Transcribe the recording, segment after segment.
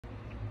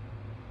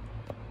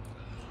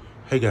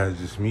Hey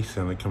guys, it's me,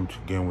 Stanley, coming to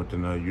you again with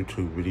another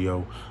YouTube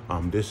video.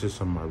 This is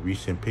some of my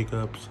recent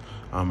pickups.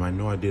 I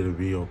know I did a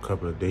video a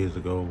couple of days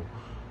ago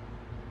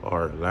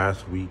or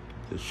last week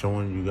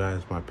showing you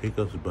guys my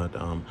pickups, but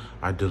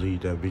I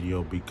deleted that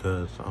video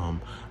because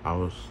I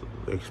was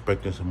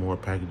expecting some more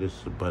packages,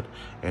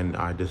 and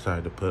I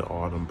decided to put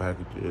all them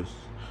packages,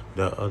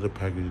 the other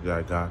packages that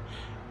I got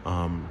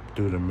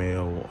through the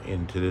mail,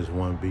 into this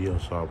one video,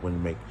 so I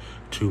wouldn't make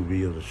two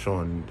videos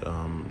showing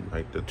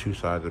like the two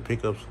sides of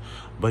pickups.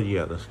 But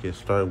yeah, let's get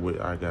started with,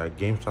 I got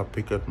GameStop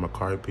pickup,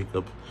 Mercari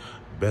pickups,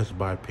 Best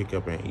Buy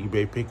pickup, and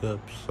eBay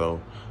pickups.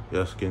 So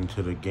let's get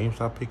into the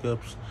GameStop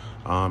pickups.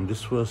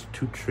 This was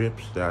two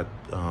trips that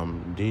I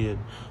did.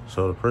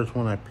 So the first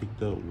one I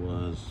picked up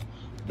was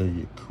the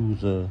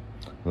Yakuza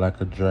Like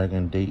a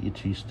Dragon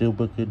Daiichi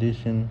Steelbook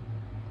Edition.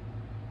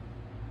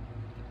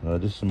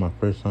 This is my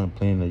first time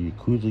playing a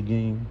Yakuza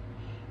game.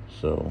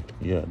 So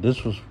yeah,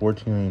 this was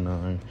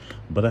 $14.99,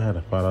 but I had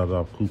a $5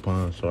 off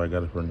coupon, so I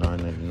got it for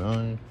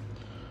 $9.99.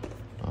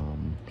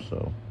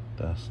 So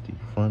that's the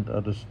front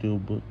of the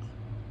steelbook,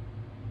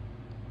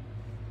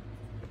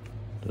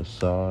 the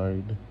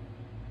side,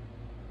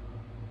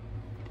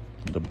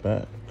 the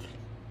back,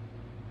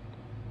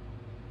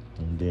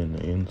 and then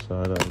the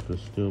inside of the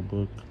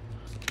steelbook.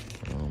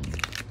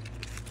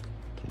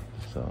 Take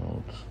this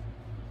out.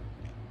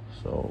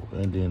 So,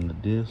 and then the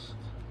disc,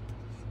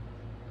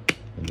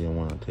 and then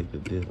when I take the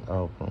disc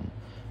out from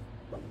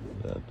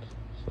that,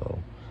 so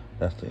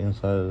that's the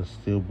inside of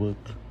the steelbook.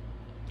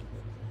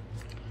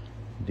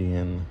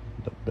 Then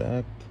the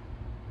back.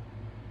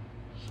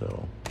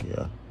 So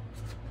yeah,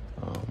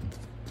 I'll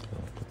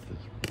put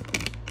this.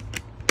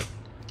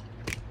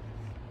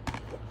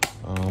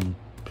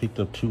 Picked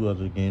up two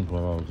other games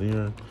while I was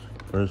there.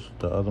 First,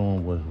 the other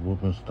one was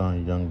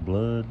Wolfenstein Young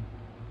Blood.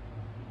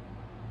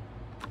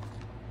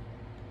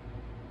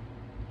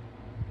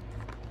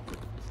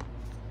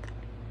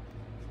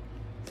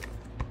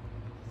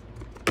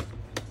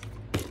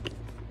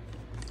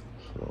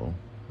 So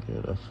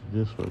yeah, that's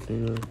this right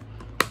there.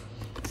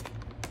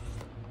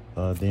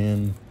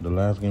 Then the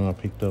last game I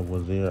picked up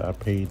was there. I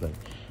paid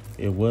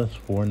it was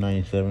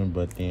 $4.97,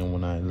 but then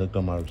when I looked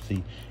on my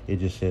receipt, it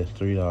just says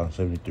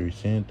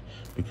 $3.73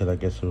 because I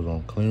guess it was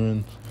on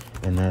clearance,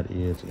 and that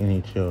is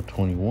NHL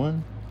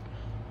 21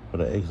 for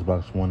the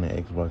Xbox One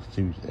and Xbox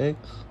Series X.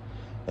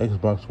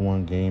 Xbox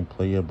One game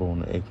playable on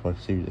the Xbox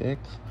Series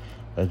X.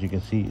 As you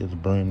can see, it's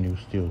brand new,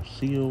 still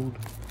sealed.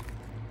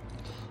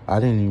 I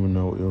didn't even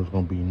know it was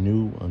gonna be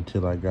new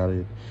until I got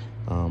it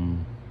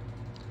from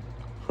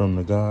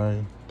the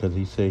guy, because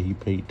he said he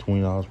paid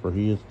 $20 for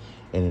his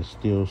and it's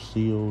still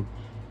sealed.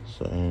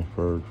 So, and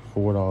for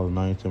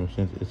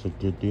 $4.97, it's a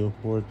good deal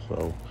for it.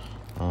 So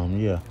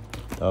yeah,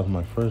 that was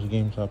my first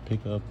GameStop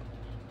pickup.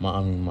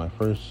 My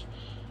first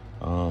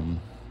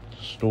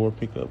store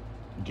pickup,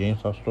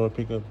 GameStop store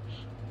pickup.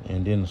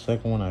 And then the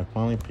second one, I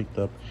finally picked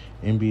up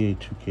NBA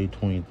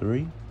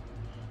 2K23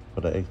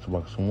 for the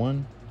Xbox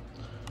One.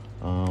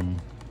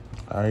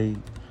 I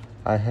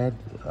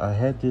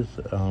had this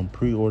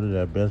pre-ordered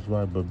at Best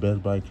Buy, but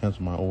Best Buy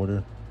canceled my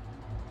order.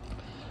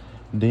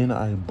 Then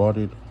I bought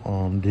it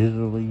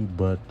digitally,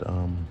 but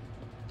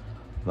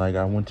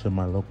I went to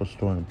my local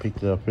store and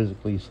picked it up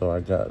physically. So I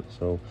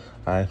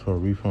asked for a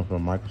refund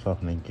from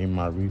Microsoft, and they gave me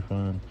my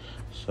refund.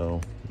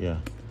 So yeah,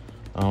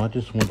 I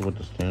just went with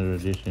the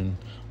standard edition.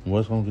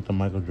 Was gonna get the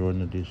Michael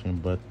Jordan edition,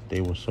 but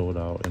they were sold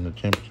out, and the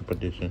championship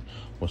edition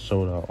was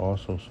sold out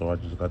also. So I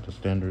just got the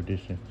standard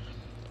edition.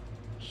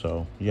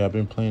 So yeah, I've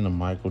been playing the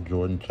Michael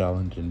Jordan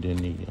challenge and then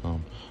the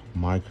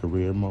my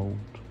career mode.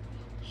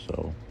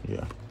 So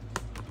yeah.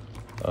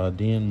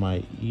 Then my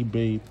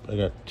eBay, I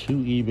got two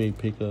eBay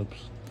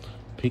pickups.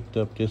 Picked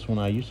up this one.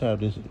 I used to have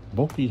this,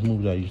 both these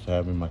movies I used to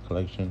have in my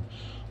collection,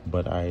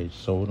 but I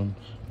sold them.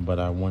 But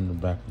I wanted them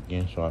back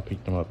again, so I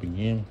picked them up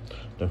again.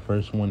 The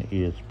first one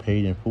is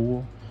Paid in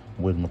Full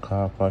with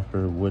Mekhi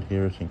Phifer, Wood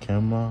Harris, and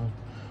Cameron.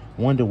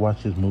 Wanted to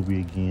watch this movie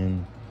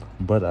again,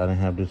 but I didn't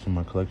have this in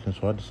my collection,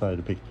 so I decided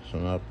to pick this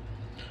one up.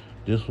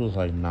 This was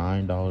like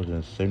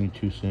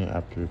 $9.72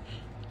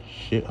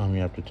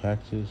 after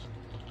taxes,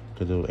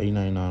 because it was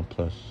 $8.99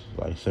 plus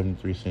like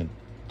 73-cent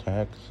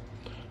tax,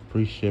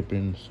 free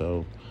shipping.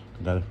 So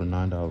I got it for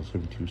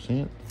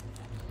 $9.72.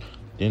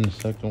 Then the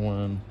second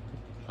one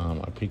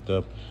I picked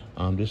up,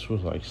 this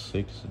was like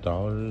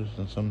 $6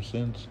 and some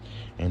cents,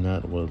 and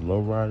that was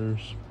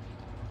Lowriders.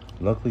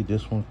 Luckily,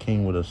 this one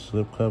came with a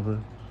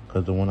slipcover,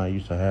 because the one I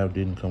used to have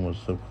didn't come with a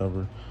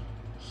slipcover.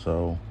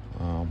 So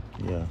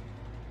yeah,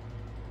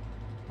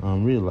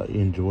 really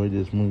enjoyed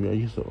this movie. I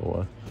used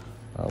to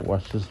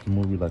watch this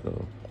movie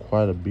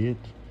quite a bit.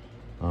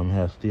 It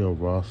has Theo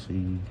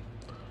Rossi,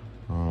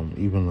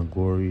 even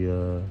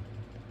Longoria.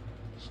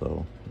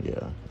 So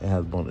yeah, it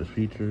has bonus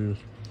features.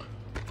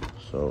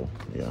 So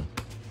yeah.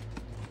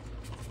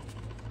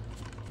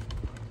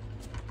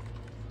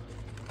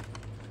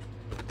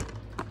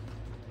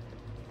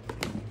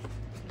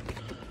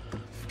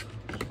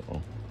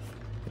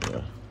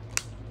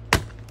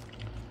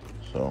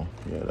 So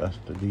yeah, that's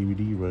the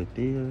DVD right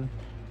there.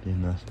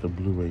 Then that's the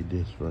Blu-ray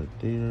disc right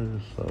there.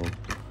 So,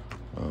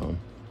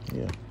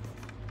 yeah.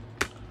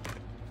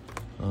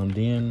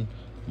 Then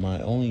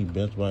my only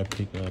Best Buy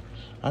pickup,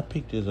 I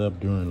picked this up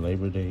during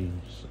Labor Day,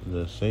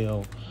 the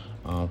sale.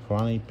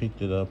 Finally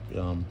picked it up.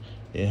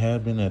 It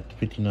had been at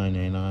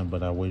 $59.99,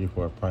 but I waited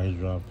for a price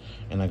drop,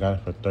 and I got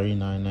it for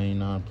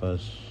 $39.99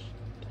 plus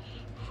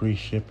free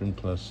shipping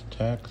plus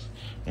tax,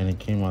 and it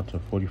came out to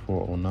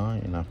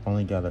 $44.09. And I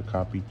finally got a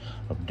copy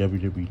of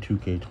WWE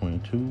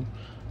 2K22.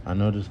 I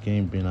know this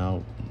game been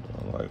out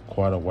like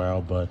quite a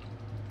while, but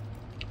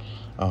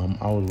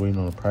I was waiting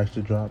on the price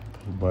to drop,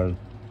 but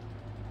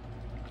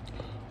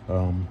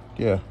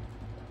yeah.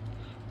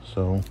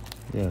 So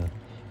yeah,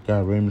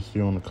 got Rey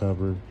Mysterio on the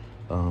cover,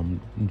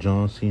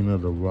 John Cena,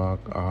 The Rock,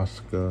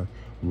 Asuka,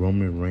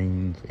 Roman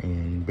Reigns,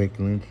 and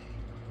Becky Lynch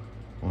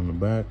on the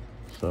back.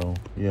 So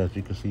yeah, as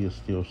you can see, it's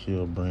still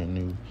sealed, brand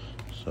new.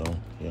 So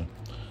yeah.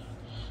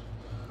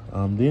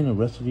 Then the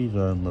rest of these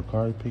are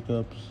Mercari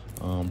pickups.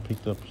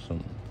 Picked up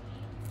some.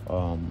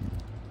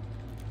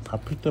 I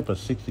picked up a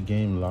 60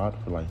 game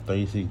lot for like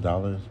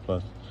 $36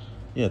 plus.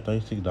 Yeah,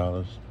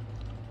 $36.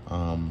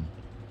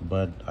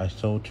 But I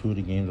sold 2 of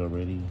the games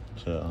already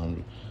to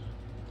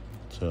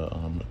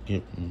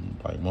get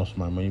like most of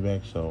my money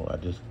back. So I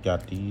just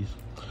got these.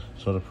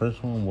 So the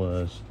first one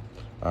was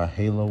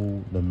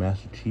Halo, the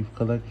Master Chief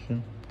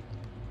Collection.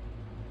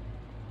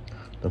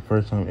 The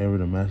first time ever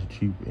the Master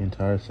Chief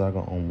entire saga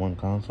on one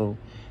console,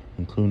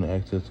 including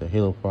access to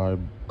Halo 5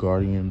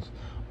 Guardians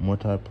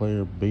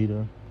multiplayer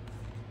beta.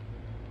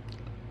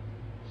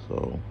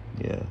 So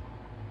yeah,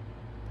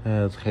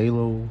 has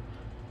Halo,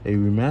 a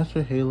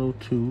remastered Halo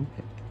 2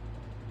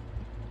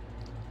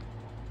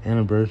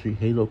 Anniversary,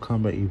 Halo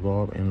Combat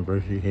Evolved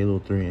Anniversary, Halo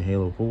 3, and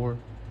Halo 4.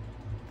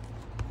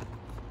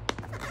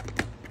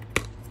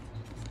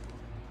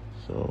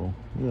 So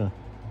yeah.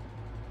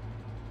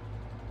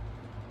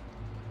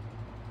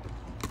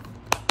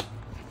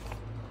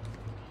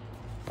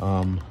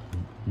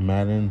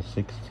 Madden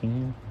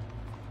 16.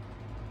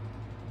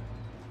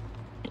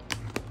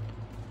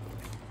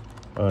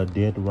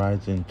 Dead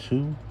Rising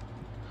 2.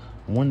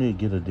 I wanted to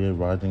get a Dead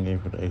Rising game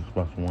for the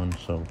Xbox One,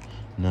 so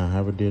now I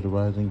have a Dead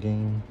Rising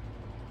game.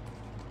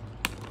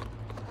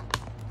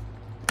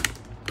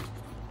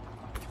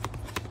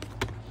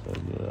 So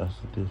yeah, that's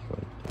this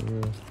right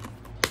there.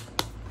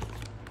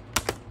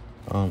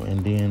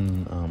 And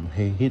then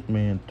hey,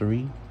 Hitman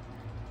 3.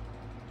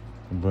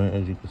 Brand,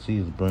 as you can see,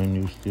 it's brand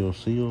new, still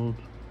sealed.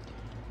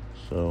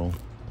 So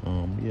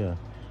yeah.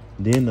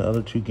 Then the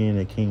other 2 games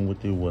that came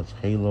with it was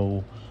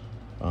Halo,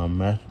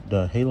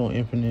 the Halo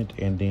Infinite,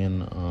 and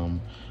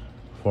then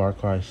Far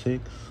Cry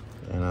 6.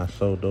 And I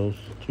sold those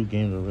 2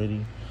 games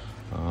already.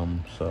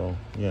 So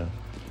yeah.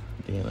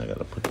 Then I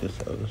gotta put this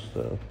other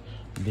stuff.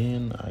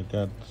 Then I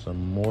got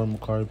some more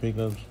Mercari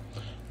pickups.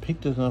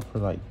 Picked this up for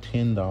like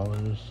 $10.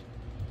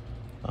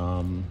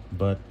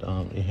 But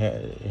it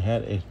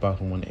had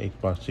Xbox One,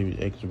 Xbox Series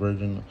X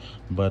version,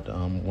 but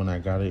when I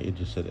got it, it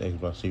just said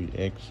Xbox Series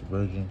X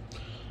version.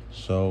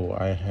 So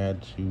I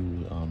had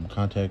to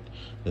contact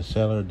the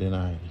seller.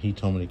 Then he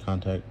told me to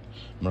contact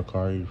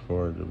Mercari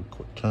for the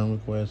return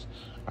request.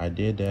 I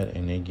did that,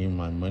 and they gave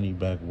my money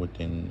back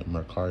within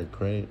Mercari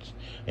credits,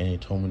 and they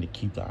told me to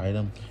keep the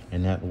item,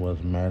 and that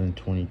was Madden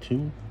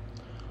 22.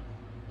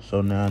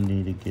 So now I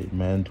need to get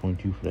Madden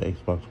 22 for the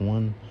Xbox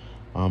One.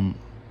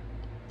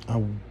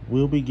 I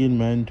will be getting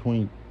Madden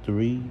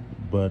 23,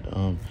 but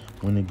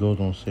when it goes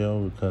on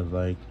sale, because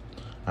like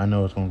I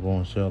know it's gonna go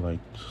on sale like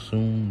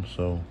soon.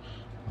 So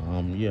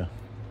yeah.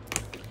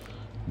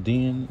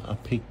 Then I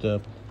picked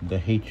up the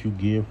Hate You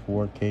Give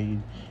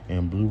 4K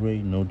and Blu-ray,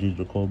 no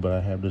digital code, but I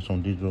have this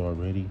on digital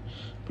already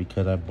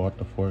because I bought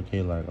the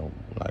 4K like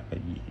a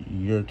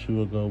year or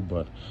 2 ago,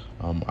 but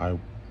I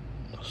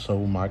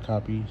sold my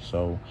copy,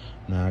 so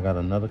now I got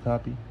another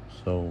copy.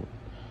 So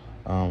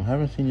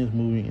haven't seen this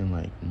movie in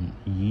like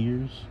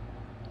years,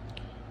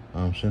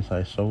 since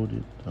I sold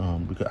it,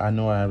 because I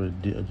know I have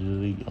it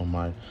digitally on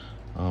my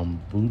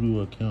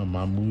Voodoo account,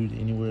 my Movies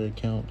Anywhere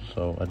account,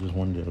 so I just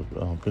wanted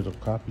to pick up a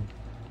copy.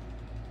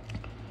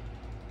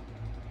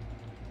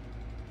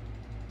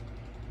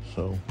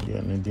 So yeah,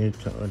 and it did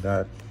come with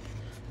that,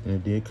 and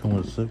it did come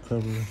with a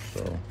slipcover.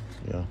 So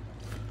yeah.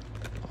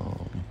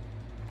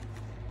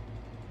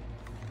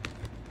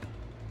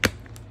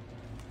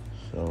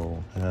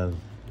 So has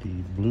the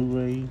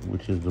Blu-ray,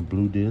 which is the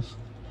blue disc,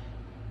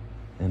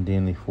 and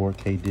then the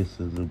 4K disc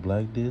is the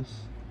black disc.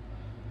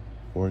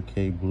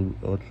 4K Blue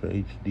Ultra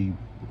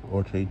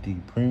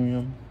HD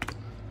Premium.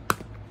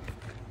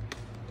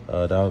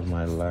 That was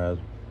my last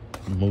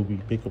movie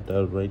pickup.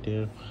 That was right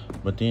there.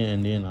 But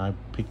then I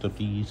picked up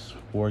these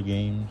 4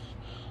 games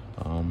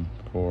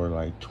for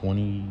like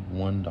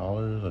 $21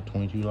 or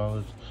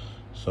 $22.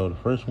 So the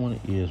first one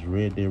is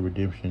Red Dead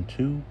Redemption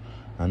 2.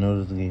 I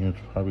know this game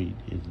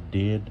is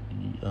dead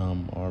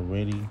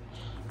already,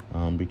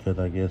 because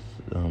I guess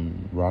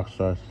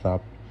Rockstar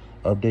stopped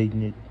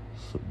updating it.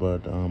 So,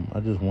 but I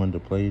just wanted to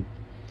play it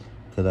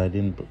because I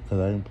didn't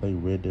play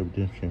Red Dead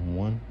Redemption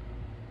 1.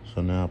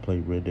 So now I play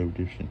Red Dead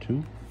Redemption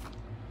 2.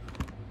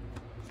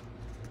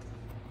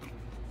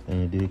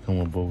 And it did come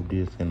with both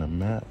disc and a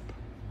map.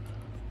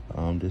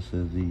 This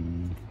is the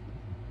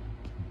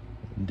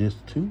disc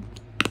 2.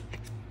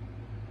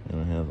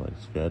 And it has like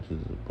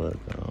scratches, but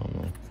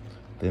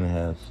then it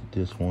has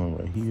this one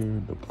right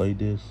here, the play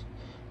disc.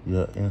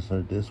 You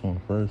insert this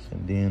one first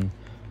and then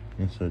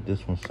insert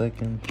this one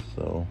second.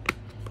 So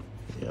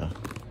yeah.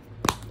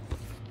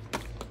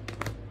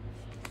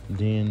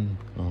 Then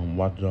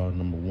Watchdog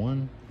number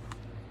 1.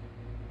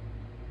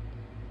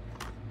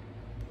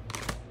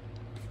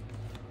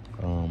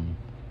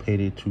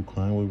 Payday 2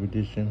 Crime Wave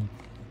Edition.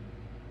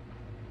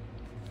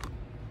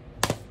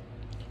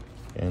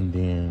 And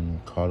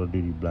then Call of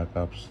Duty Black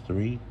Ops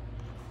 3.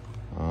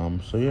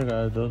 So yeah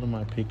guys, those are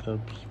my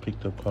pickups.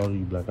 Picked up Call of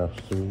Duty Black Ops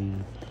 3,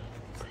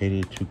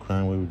 Payday 2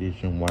 Crime Wave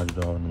Edition,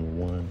 Watchdog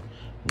number 1,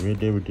 Red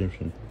Dead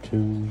Redemption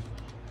 2,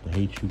 The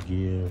Hate You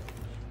Give,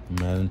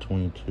 Madden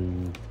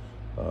 22,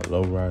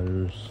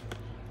 Lowriders,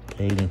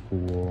 Paid in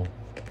Full,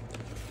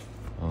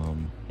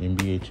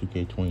 NBA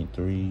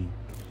 2K23,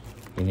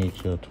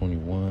 NHL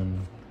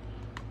 21,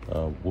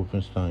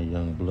 Wolfenstein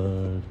Young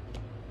Blood,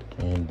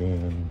 and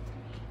then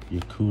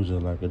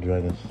Yakuza Like a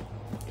Dragon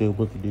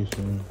Steelbook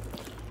Edition,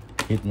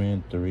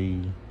 Hitman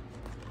 3,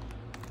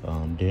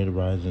 Dead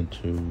Rising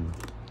 2,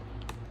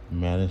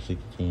 Madden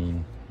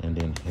 16, and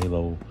then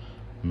Halo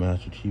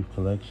Master Chief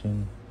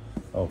Collection.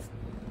 Oh,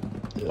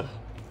 yeah.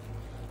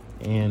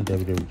 And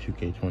WWE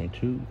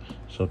 2K22.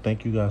 So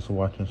thank you guys for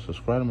watching.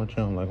 Subscribe to my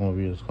channel, like my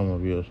videos, comment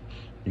on my videos.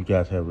 You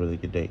guys have a really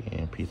good day,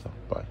 and peace out.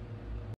 Bye.